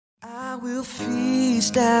I will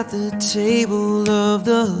feast at the table of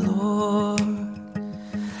the Lord.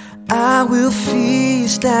 I will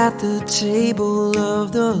feast at the table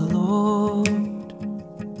of the Lord.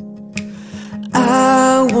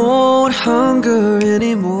 I won't hunger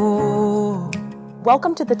anymore.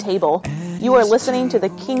 Welcome to The Table. You are listening to the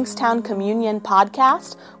Kingstown Communion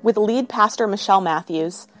podcast with lead pastor Michelle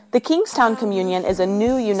Matthews. The Kingstown Communion is a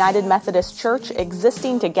new United Methodist church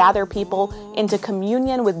existing to gather people into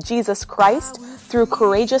communion with Jesus Christ through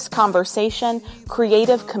courageous conversation,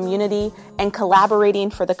 creative community, and collaborating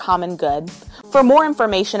for the common good. For more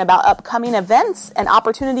information about upcoming events and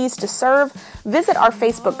opportunities to serve, visit our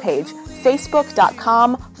Facebook page,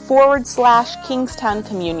 facebook.com/Kingstown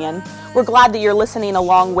Communion. We're glad that you're listening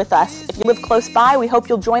along with us. If you live close by, we hope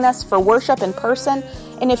you'll join us for worship in person.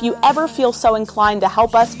 And if you ever feel so inclined to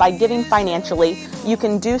help us by giving financially, you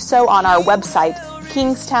can do so on our website,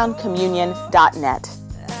 kingstowncommunion.net.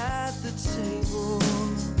 At the table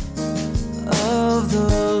of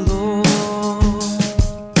the Lord.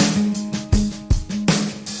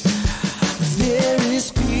 There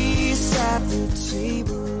is peace at the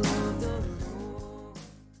table of the Lord.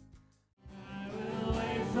 I will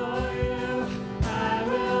wait for you. I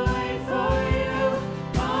will wait for you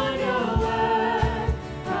on your word.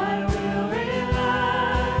 I will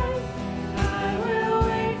rely. I will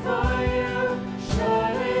wait for you.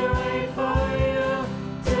 Surely wait for you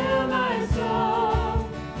till my soul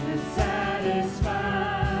is satisfied.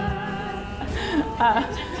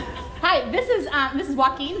 Hi, this is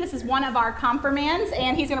Joaquin. This is one of our confirmands,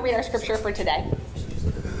 and he's going to read our scripture for today.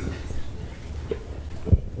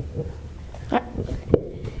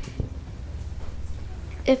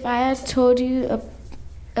 If I had told you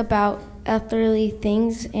about earthly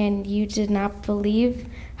things and you did not believe,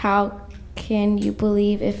 how can you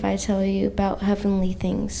believe if I tell you about heavenly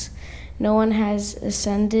things? No one has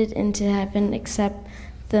ascended into heaven except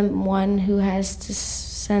the one who has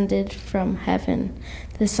descended from heaven,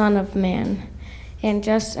 the Son of Man. And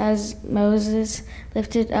just as Moses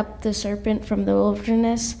lifted up the serpent from the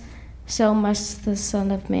wilderness, so must the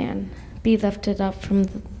Son of Man be lifted up from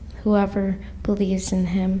whoever believes in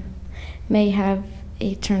him may have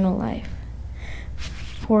eternal life.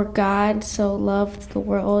 For God so loved the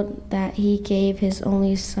world that he gave his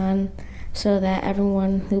only Son, so that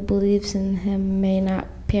everyone who believes in him may not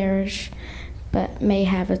perish, but may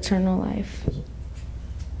have eternal life.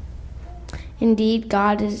 Indeed,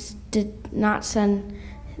 God did not send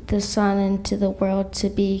the Son into the world to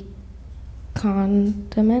be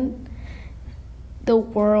condemned the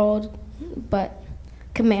world, but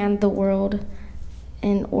command the world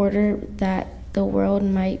in order that the world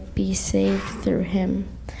might be saved through him.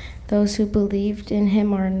 Those who believed in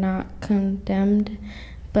him are not condemned,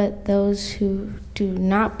 but those who do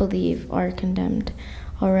not believe are condemned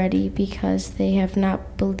already because they have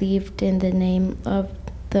not believed in the name of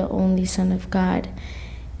the only Son of God.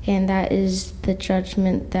 And that is the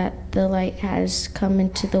judgment that the light has come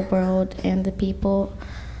into the world, and the people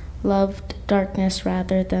loved darkness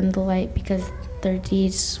rather than the light because their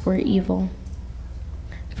deeds were evil.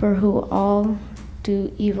 For who all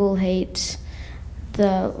do evil hate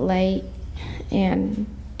the light and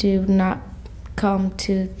do not come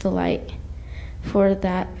to the light, for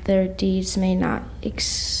that their deeds may not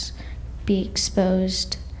be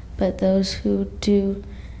exposed. But those who do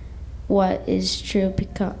what is true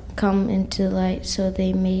come into light, so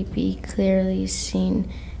they may be clearly seen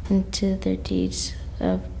into their deeds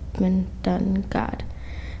have been done God.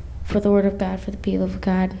 For the word of God, for the people of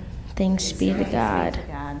God, thanks be to God.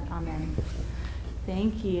 Amen.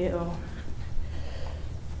 Thank you.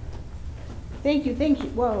 Thank you.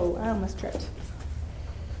 Whoa, I almost tripped.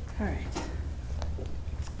 All right.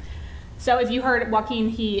 So if you heard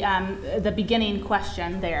Joaquin, the beginning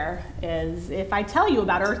question there is, if I tell you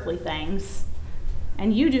about earthly things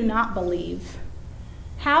and you do not believe,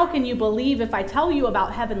 how can you believe if I tell you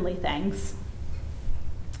about heavenly things?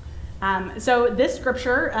 So this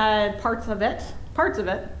scripture, parts of it,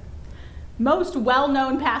 most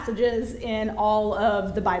well-known passages in all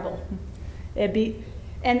of the Bible.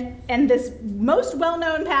 And this most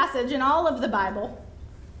well-known passage in all of the Bible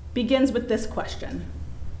begins with this question.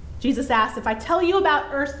 Jesus asks, if I tell you about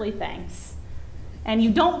earthly things and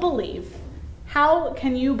you don't believe, how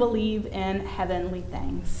can you believe in heavenly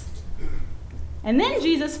things? And then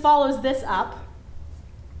Jesus follows this up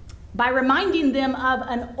by reminding them of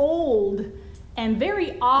an old and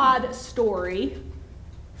very odd story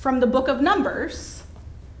from the book of Numbers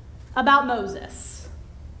about Moses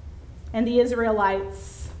and the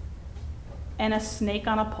Israelites and a snake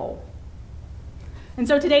on a pole. And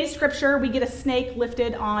so today's scripture, we get a snake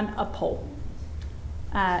lifted on a pole.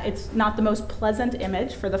 It's not the most pleasant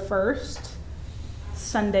image for the first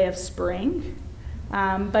Sunday of spring,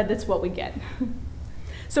 but it's what we get.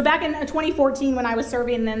 So back in 2014 when I was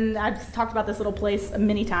serving, and I've talked about this little place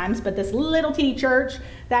many times, but this little teeny church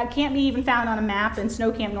that can't be even found on a map in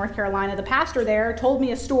Snow Camp, North Carolina, the pastor there told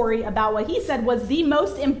me a story about what he said was the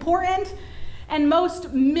most important and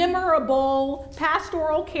most memorable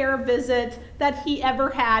pastoral care visit that he ever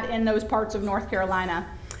had in those parts of North Carolina.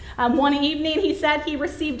 One evening, he said he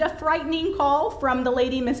received a frightening call from the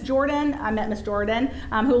lady, Miss Jordan. I met Miss Jordan,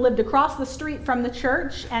 who lived across the street from the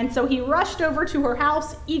church. And so he rushed over to her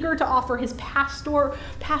house, eager to offer his pastorly,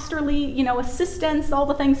 assistance, all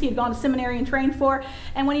the things he had gone to seminary and trained for.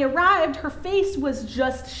 And when he arrived, her face was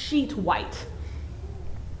just sheet white.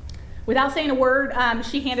 Without saying a word,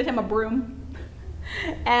 she handed him a broom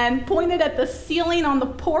and pointed at the ceiling on the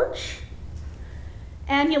porch.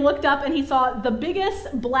 And he looked up and he saw the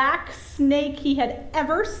biggest black snake he had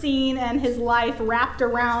ever seen in his life wrapped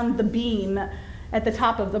around the beam at the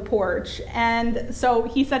top of the porch. And so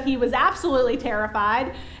he said he was absolutely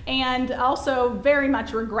terrified and also very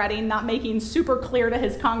much regretting not making super clear to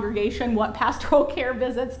his congregation what pastoral care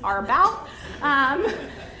visits are about.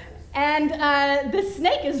 This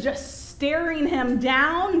snake is just staring him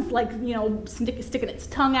down, like, sticking its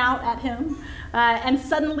tongue out at him. And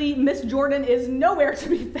suddenly, Miss Jordan is nowhere to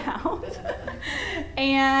be found.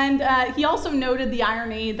 And he also noted the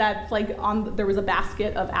irony that, there was a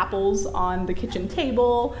basket of apples on the kitchen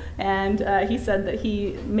table. And he said that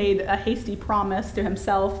he made a hasty promise to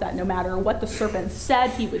himself that no matter what the serpent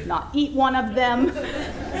said, he would not eat one of them.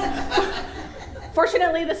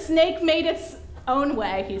 Fortunately, the snake made its own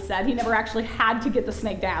way, he said. He never actually had to get the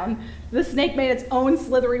snake down. The snake made its own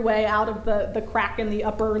slithery way out of the crack in the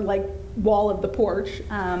upper wall of the porch,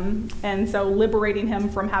 and so liberating him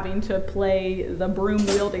from having to play the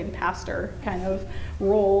broom-wielding pastor kind of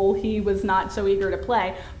role he was not so eager to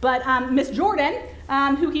play. But Miss Jordan,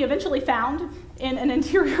 who he eventually found in an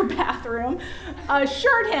interior bathroom,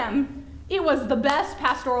 assured him it was the best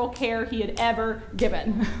pastoral care he had ever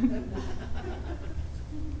given.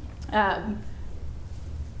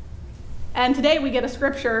 And today we get a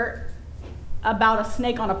scripture about a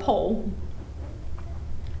snake on a pole.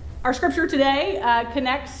 Our scripture today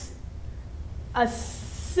connects a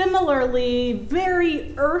similarly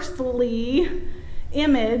very earthly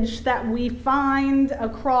image that we find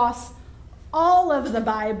across all of the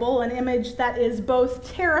Bible, an image that is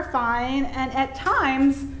both terrifying and at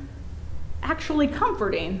times actually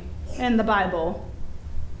comforting in the Bible.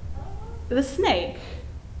 The snake.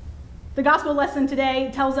 The gospel lesson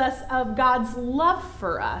today tells us of God's love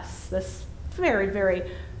for us, this very, very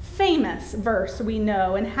famous verse we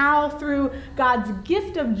know, and how through God's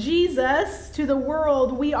gift of Jesus to the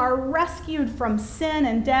world, we are rescued from sin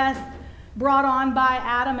and death brought on by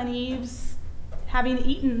Adam and Eve's having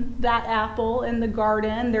eaten that apple in the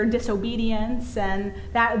garden, their disobedience, and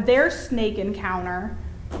their snake encounter.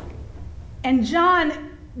 And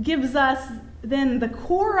John gives us then the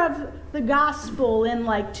core of the gospel in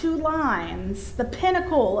 2 lines, the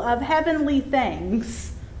pinnacle of heavenly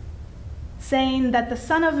things, saying that the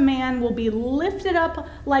Son of Man will be lifted up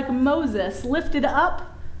like Moses, lifted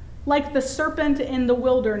up like the serpent in the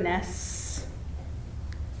wilderness.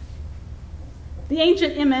 This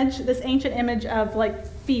ancient image of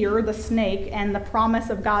fear, the snake, and the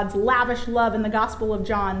promise of God's lavish love in the Gospel of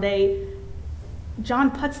John,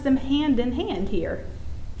 John puts them hand in hand here.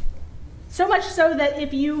 So much so that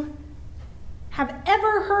if you have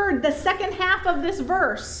ever heard the second half of this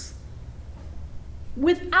verse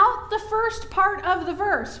without the first part of the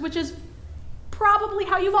verse, which is probably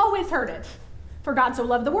how you've always heard it, for God so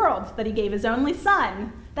loved the world that he gave his only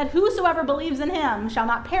Son, that whosoever believes in him shall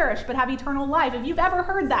not perish but have eternal life. If you've ever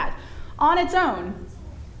heard that on its own,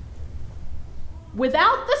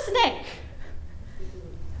 without the snake,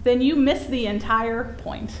 then you miss the entire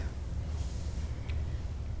point.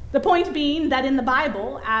 The point being that in the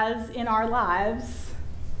Bible, as in our lives,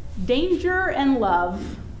 danger and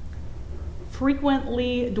love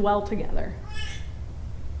frequently dwell together.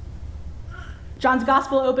 John's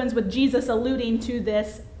gospel opens with Jesus alluding to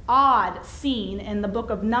this odd scene in the book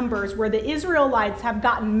of Numbers where the Israelites have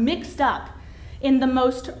gotten mixed up in the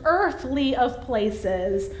most earthly of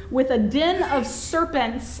places with a den of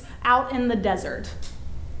serpents out in the desert.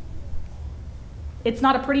 It's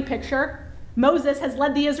not a pretty picture. Moses has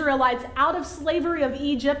led the Israelites out of slavery of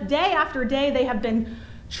Egypt. Day after day, they have been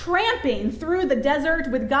tramping through the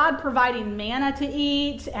desert with God providing manna to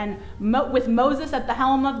eat, and with Moses at the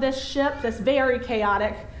helm of this ship, this very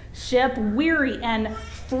chaotic ship, weary and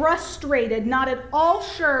frustrated, not at all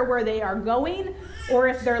sure where they are going, or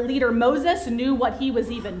if their leader Moses knew what he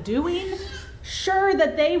was even doing, sure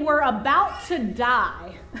that they were about to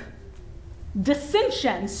die,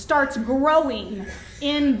 dissension starts growing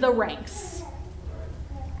in the ranks.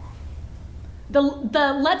 The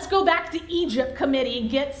Let's Go Back to Egypt committee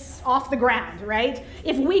gets off the ground, right?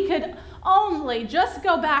 If we could only just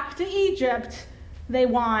go back to Egypt, they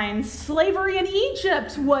whine. Slavery in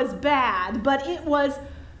Egypt was bad, but it was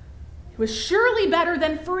surely better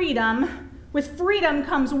than freedom. With freedom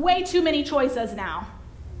comes way too many choices now.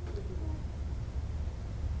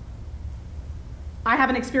 I have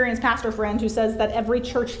an experienced pastor friend who says that every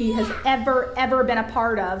church he has ever been a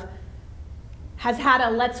part of has had a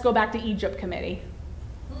Let's Go Back to Egypt committee.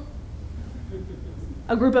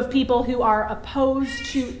 A group of people who are opposed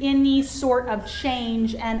to any sort of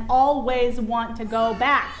change and always want to go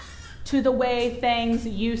back to the way things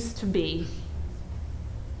used to be.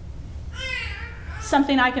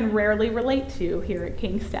 Something I can rarely relate to here at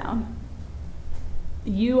Kingstown.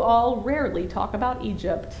 You all rarely talk about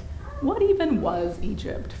Egypt. What even was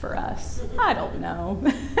Egypt for us? I don't know.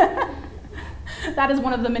 That is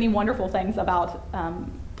one of the many wonderful things about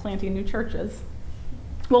planting new churches.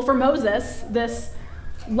 Well, for Moses, this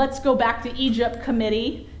Let's Go Back to Egypt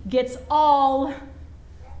committee gets all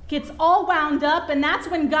wound up, and that's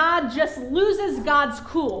when God just loses God's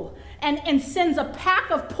cool and sends a pack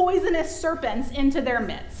of poisonous serpents into their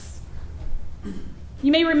midst.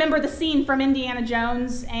 You may remember the scene from Indiana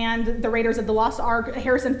Jones and the Raiders of the Lost Ark.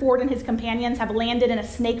 Harrison Ford and his companions have landed in a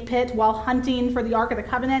snake pit while hunting for the Ark of the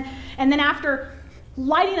Covenant. And then after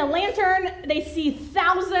lighting a lantern, they see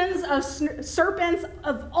thousands of serpents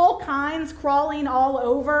of all kinds crawling all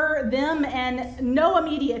over them and no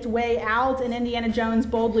immediate way out. And Indiana Jones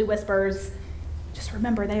boldly whispers, just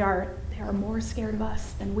remember, they are more scared of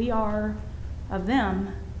us than we are of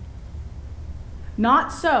them.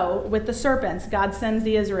 Not so with the serpents. God sends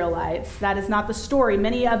the Israelites. That is not the story.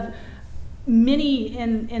 Many of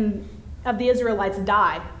the Israelites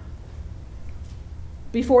die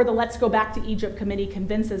before the Let's Go Back to Egypt committee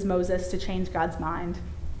convinces Moses to change God's mind.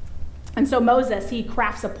 And so Moses, he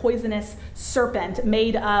crafts a poisonous serpent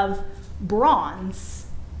made of bronze,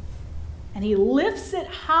 and he lifts it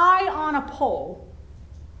high on a pole.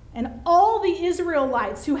 And all the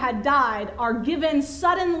Israelites who had died are given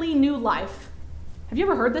suddenly new life. Have you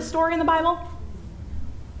ever heard this story in the Bible?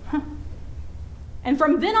 Huh. And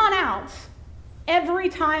from then on out, every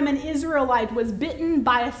time an Israelite was bitten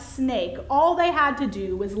by a snake, all they had to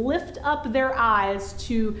do was lift up their eyes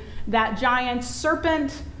to that giant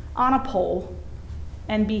serpent on a pole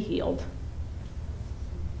and be healed.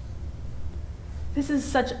 This is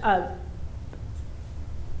such a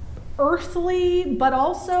earthly, but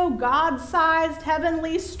also God-sized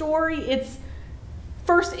heavenly story. It's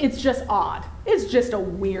just odd. It's just a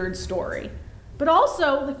weird story. But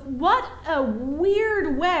also, what a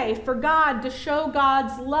weird way for God to show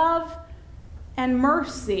God's love and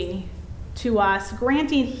mercy to us,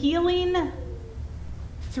 granting healing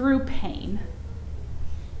through pain.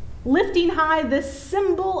 Lifting high this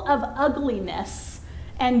symbol of ugliness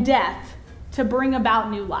and death to bring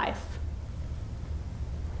about new life.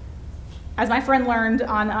 As my friend learned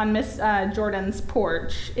on Miss Jordan's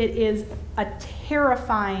porch, it is a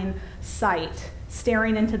terrifying sight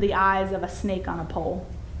staring into the eyes of a snake on a pole.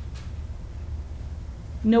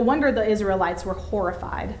 No wonder the Israelites were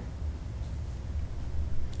horrified.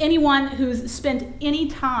 Anyone who's spent any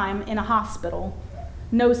time in a hospital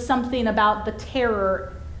knows something about the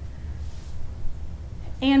terror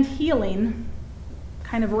and healing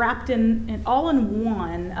kind of wrapped in all in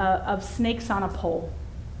one of snakes on a pole.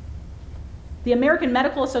 The American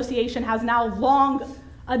Medical Association has now long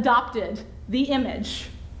adopted the image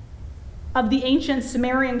of the ancient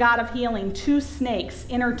Sumerian god of healing, two snakes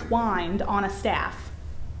intertwined on a staff.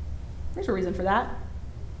 There's a reason for that.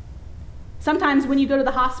 Sometimes when you go to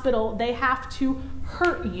the hospital, they have to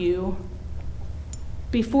hurt you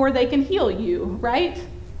before they can heal you, right?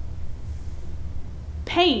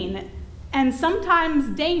 Pain and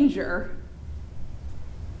sometimes danger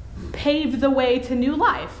pave the way to new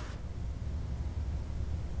life.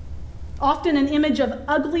 Often an image of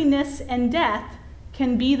ugliness and death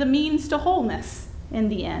can be the means to wholeness in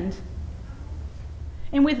the end.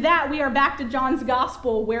 And with that, we are back to John's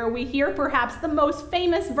gospel, where we hear perhaps the most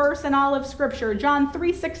famous verse in all of Scripture, John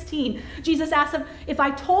 3:16. Jesus asks him, if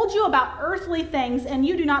I told you about earthly things and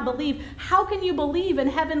you do not believe, how can you believe in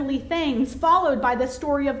heavenly things? Followed by the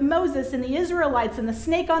story of Moses and the Israelites and the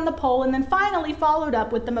snake on the pole, and then finally followed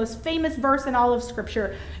up with the most famous verse in all of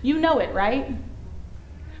Scripture. You know it, right?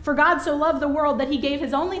 For God so loved the world that he gave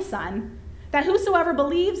his only Son, that whosoever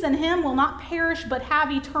believes in him will not perish but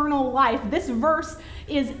have eternal life. This verse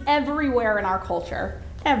is everywhere in our culture.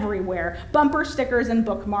 Everywhere. Bumper stickers and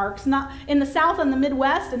bookmarks. Not in the South and the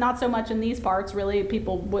Midwest, and not so much in these parts, really.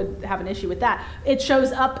 People would have an issue with that. It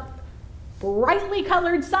shows up brightly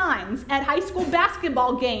colored signs at high school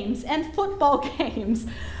basketball games and football games.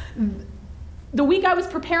 The week I was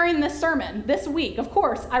preparing this sermon, this week, of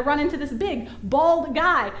course, I run into this big, bald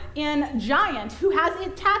guy in Giant who has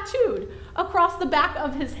it tattooed across the back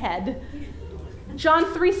of his head. John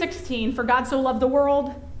 3:16, for God so loved the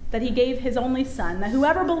world that he gave his only son, that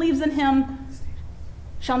whoever believes in him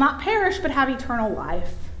shall not perish but have eternal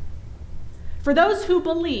life. For those who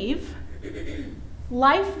believe,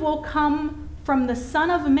 life will come from the Son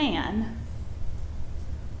of Man,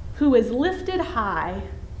 who is lifted high,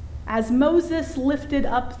 as Moses lifted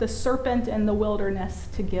up the serpent in the wilderness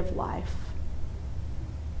to give life.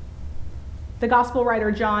 The gospel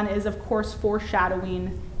writer John is, of course,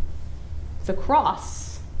 foreshadowing the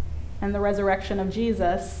cross and the resurrection of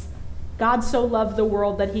Jesus. God so loved the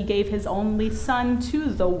world that he gave his only son to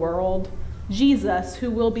the world, Jesus, who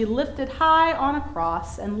will be lifted high on a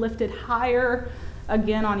cross and lifted higher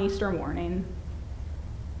again on Easter morning.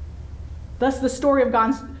 Thus, the story of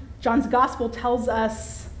John's gospel tells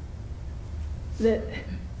us that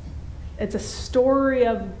it's a story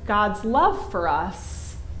of God's love for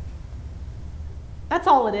us. That's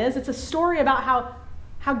all it is. It's a story about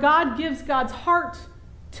how God gives God's heart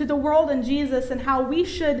to the world in Jesus, and how we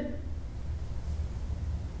should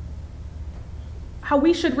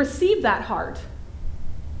receive that heart.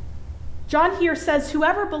 John here says,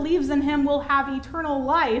 whoever believes in him will have eternal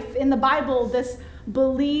life. In the Bible, this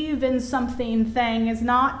believe in something thing is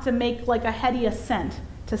not to make like a heady assent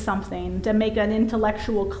to something, to make an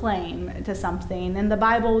intellectual claim to something. In the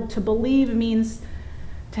Bible, to believe means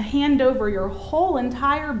to hand over your whole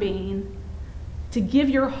entire being, to give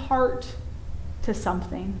your heart to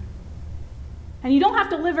something. And you don't have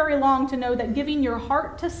to live very long to know that giving your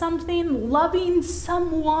heart to something, loving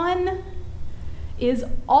someone, is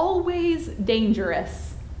always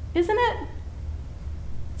dangerous, isn't it?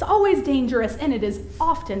 It's always dangerous, and it is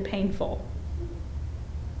often painful.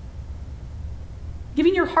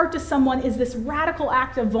 Giving your heart to someone is this radical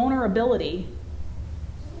act of vulnerability.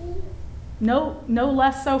 No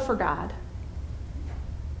less so for God.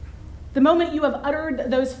 The moment you have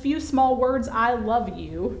uttered those few small words, I love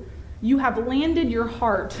you, you have landed your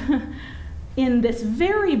heart in this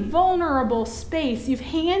very vulnerable space. You've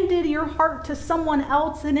handed your heart to someone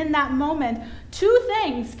else, and in that moment, two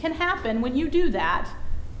things can happen when you do that.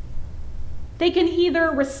 They can either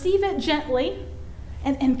receive it gently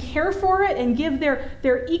and care for it and give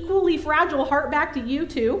their equally fragile heart back to you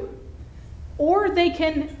too, or they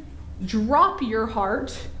can drop your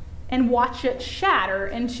heart and watch it shatter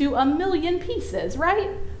into a million pieces, right?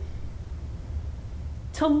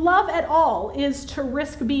 To love at all is to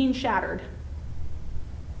risk being shattered.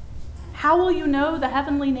 How will you know the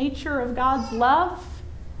heavenly nature of God's love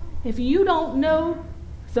if you don't know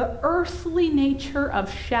the earthly nature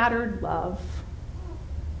of shattered love?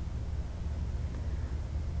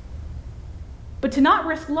 But to not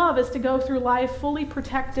risk love is to go through life fully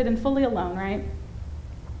protected and fully alone, right?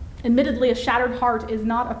 Admittedly, a shattered heart is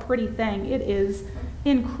not a pretty thing. It is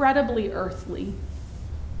incredibly earthly.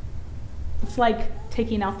 It's like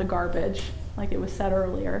taking out the garbage, like it was said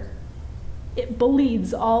earlier. It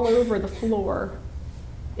bleeds all over the floor.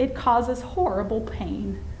 It causes horrible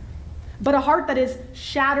pain. But a heart that is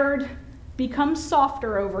shattered becomes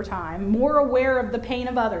softer over time, more aware of the pain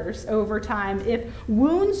of others over time. If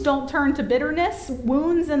wounds don't turn to bitterness,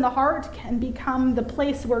 wounds in the heart can become the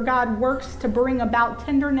place where God works to bring about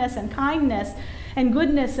tenderness and kindness and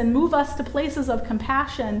goodness and move us to places of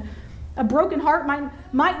compassion. A broken heart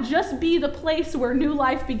might just be the place where new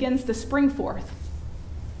life begins to spring forth,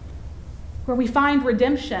 where we find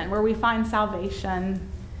redemption, where we find salvation.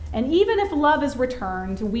 And even if love is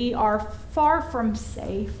returned, we are far from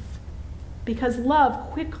safe, because love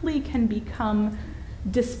quickly can become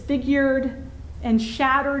disfigured and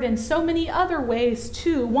shattered in so many other ways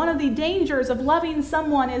too. One of the dangers of loving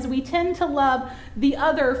someone is we tend to love the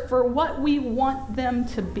other for what we want them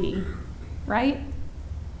to be, right?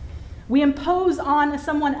 We impose on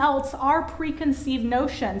someone else our preconceived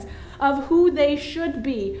notions of who they should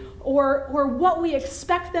be or what we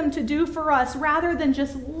expect them to do for us, rather than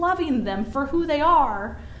just loving them for who they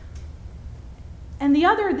are. And the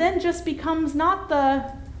other then just becomes not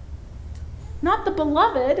the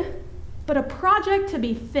beloved, but a project to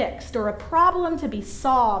be fixed, or a problem to be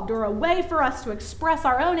solved, or a way for us to express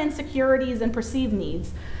our own insecurities and perceived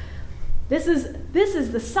needs. This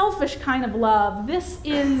is the selfish kind of love. This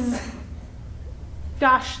is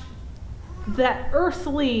Gosh, that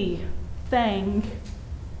earthly thing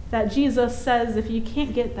that Jesus says, if you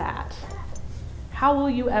can't get that, how will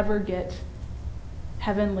you ever get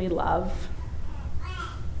heavenly love?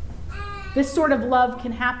 This sort of love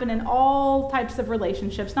can happen in all types of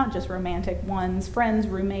relationships, not just romantic ones, friends,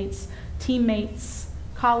 roommates, teammates,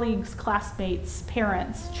 colleagues, classmates,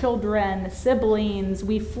 parents, children, siblings.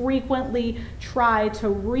 We frequently try to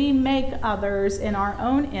remake others in our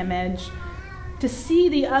own image, to see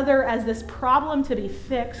the other as this problem to be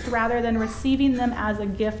fixed rather than receiving them as a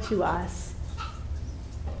gift to us.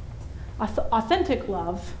 Authentic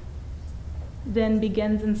love then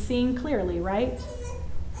begins in seeing clearly, right?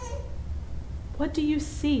 What do you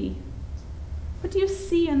see? What do you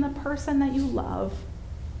see in the person that you love?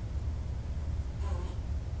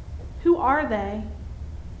 Who are they?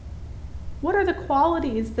 What are the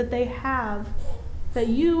qualities that they have that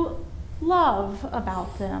you love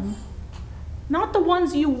about them? Not the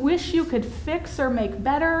ones you wish you could fix or make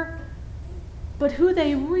better, but who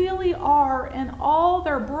they really are in all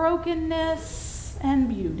their brokenness and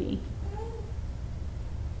beauty.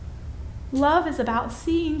 Love is about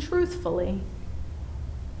seeing truthfully,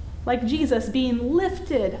 like Jesus being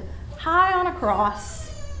lifted high on a cross.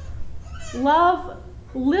 Love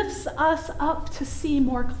lifts us up to see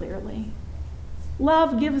more clearly.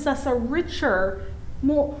 Love gives us a richer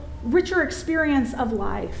experience of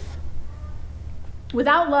life.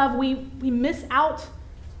 Without love, we miss out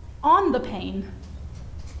on the pain,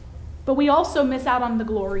 but we also miss out on the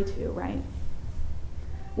glory too, right?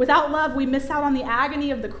 Without love, we miss out on the agony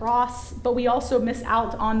of the cross, but we also miss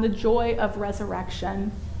out on the joy of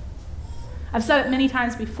resurrection. I've said it many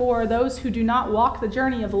times before, those who do not walk the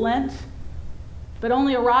journey of Lent, but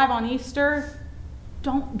only arrive on Easter,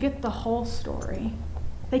 don't get the whole story.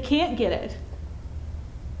 They can't get it.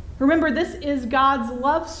 Remember, this is God's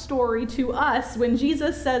love story to us. When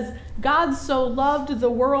Jesus says, God so loved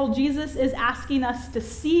the world, Jesus is asking us to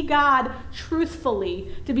see God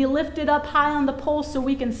truthfully, to be lifted up high on the pole so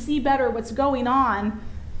we can see better what's going on.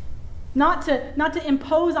 Not to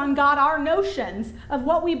impose on God our notions of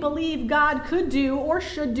what we believe God could do or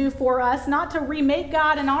should do for us, not to remake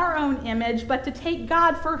God in our own image, but to take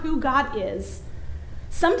God for who God is.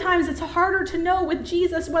 Sometimes it's harder to know with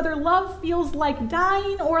Jesus whether love feels like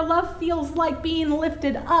dying or love feels like being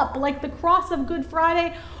lifted up, like the cross of Good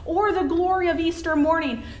Friday or the glory of Easter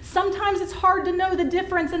morning. Sometimes it's hard to know the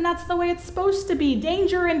difference, and that's the way it's supposed to be.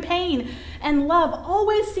 Danger and pain and love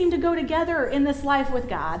always seem to go together in this life with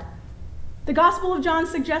God. The Gospel of John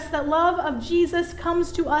suggests that love of Jesus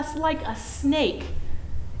comes to us like a snake.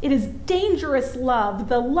 It is dangerous love,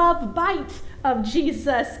 the love bite of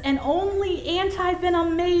Jesus, and only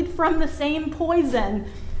anti-venom made from the same poison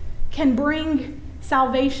can bring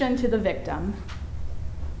salvation to the victim.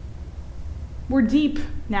 We're deep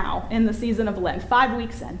now in the season of Lent, 5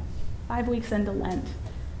 weeks into Lent.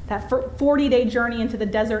 That 40-day journey into the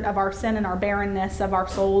desert of our sin and our barrenness of our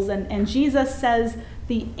souls. And Jesus says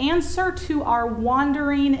the answer to our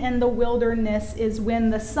wandering in the wilderness is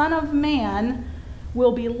when the Son of Man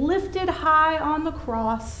will be lifted high on the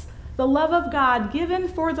cross, the love of God given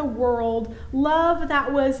for the world, love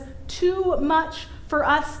that was too much for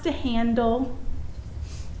us to handle.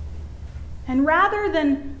 And rather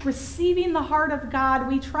than receiving the heart of God,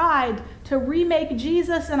 we tried to remake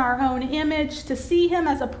Jesus in our own image, to see him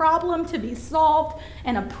as a problem to be solved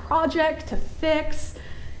and a project to fix.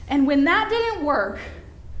 And when that didn't work,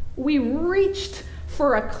 we reached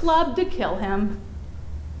for a club to kill him.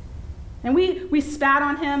 And we spat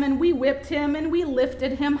on him, and we whipped him, and we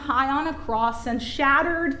lifted him high on a cross and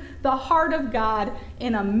shattered the heart of God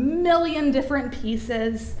in a million different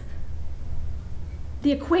pieces.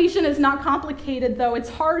 The equation is not complicated, though.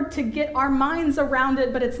 It's hard to get our minds around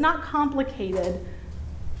it, but it's not complicated.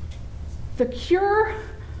 The cure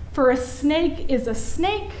for a snake is a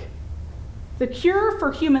snake. The cure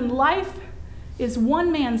for human life is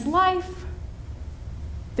one man's life.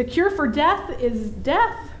 The cure for death is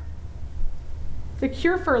death. The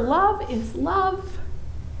cure for love is love.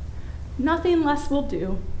 Nothing less will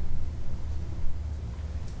do.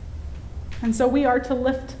 And so we are to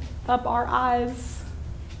lift up our eyes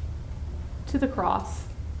to the cross.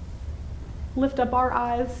 Lift up our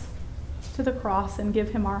eyes to the cross and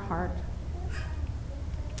give him our heart.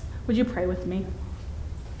 Would you pray with me?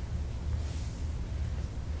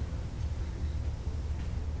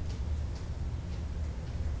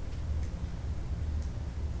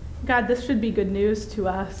 God, this should be good news to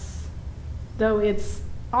us, though it's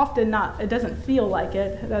often not. It doesn't feel like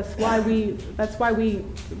it. That's why we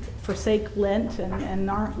forsake Lent and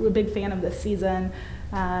aren't a big fan of this season,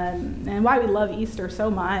 and why we love Easter so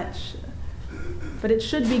much. But it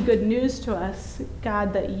should be good news to us,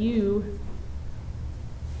 God, that you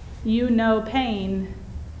know pain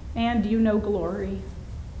and you know glory.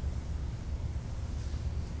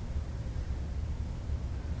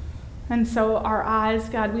 And so our eyes,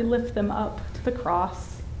 God, we lift them up to the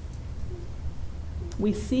cross.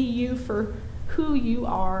 We see you for who you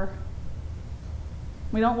are.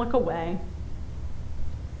 We don't look away.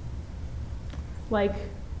 Like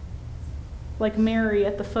Mary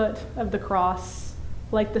at the foot of the cross,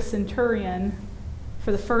 like the centurion,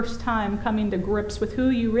 for the first time coming to grips with who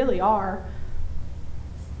you really are.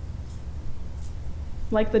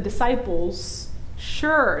 Like the disciples,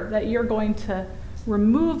 sure that you're going to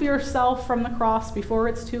remove yourself from the cross before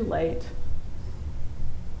it's too late.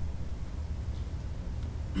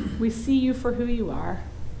 We see you for who you are.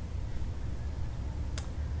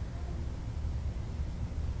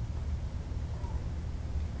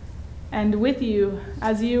 And with you,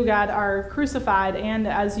 as you, God, are crucified and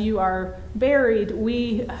as you are buried,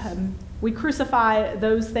 we crucify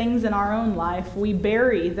those things in our own life. We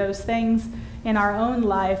bury those things in our own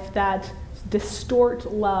life that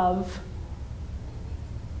distort love.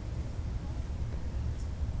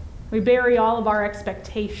 We bury all of our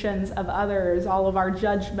expectations of others, all of our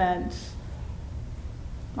judgment,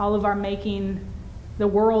 all of our making the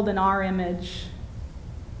world in our image,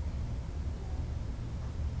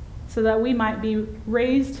 so that we might be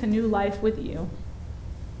raised to new life with you.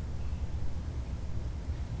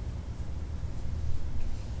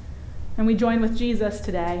 And we join with Jesus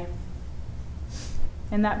today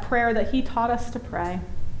in that prayer that he taught us to pray.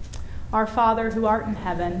 Our Father who art in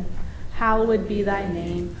heaven, hallowed be thy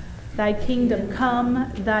name. Thy kingdom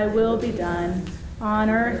come, thy will be done, on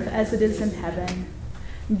earth as it is in heaven.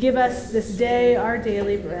 Give us this day our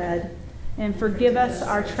daily bread, and forgive us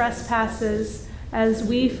our trespasses, as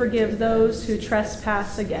we forgive those who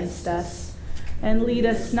trespass against us. And lead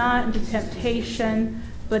us not into temptation,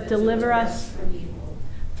 but deliver us from evil.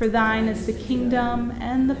 For thine is the kingdom,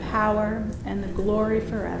 and the power, and the glory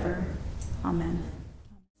forever. Amen.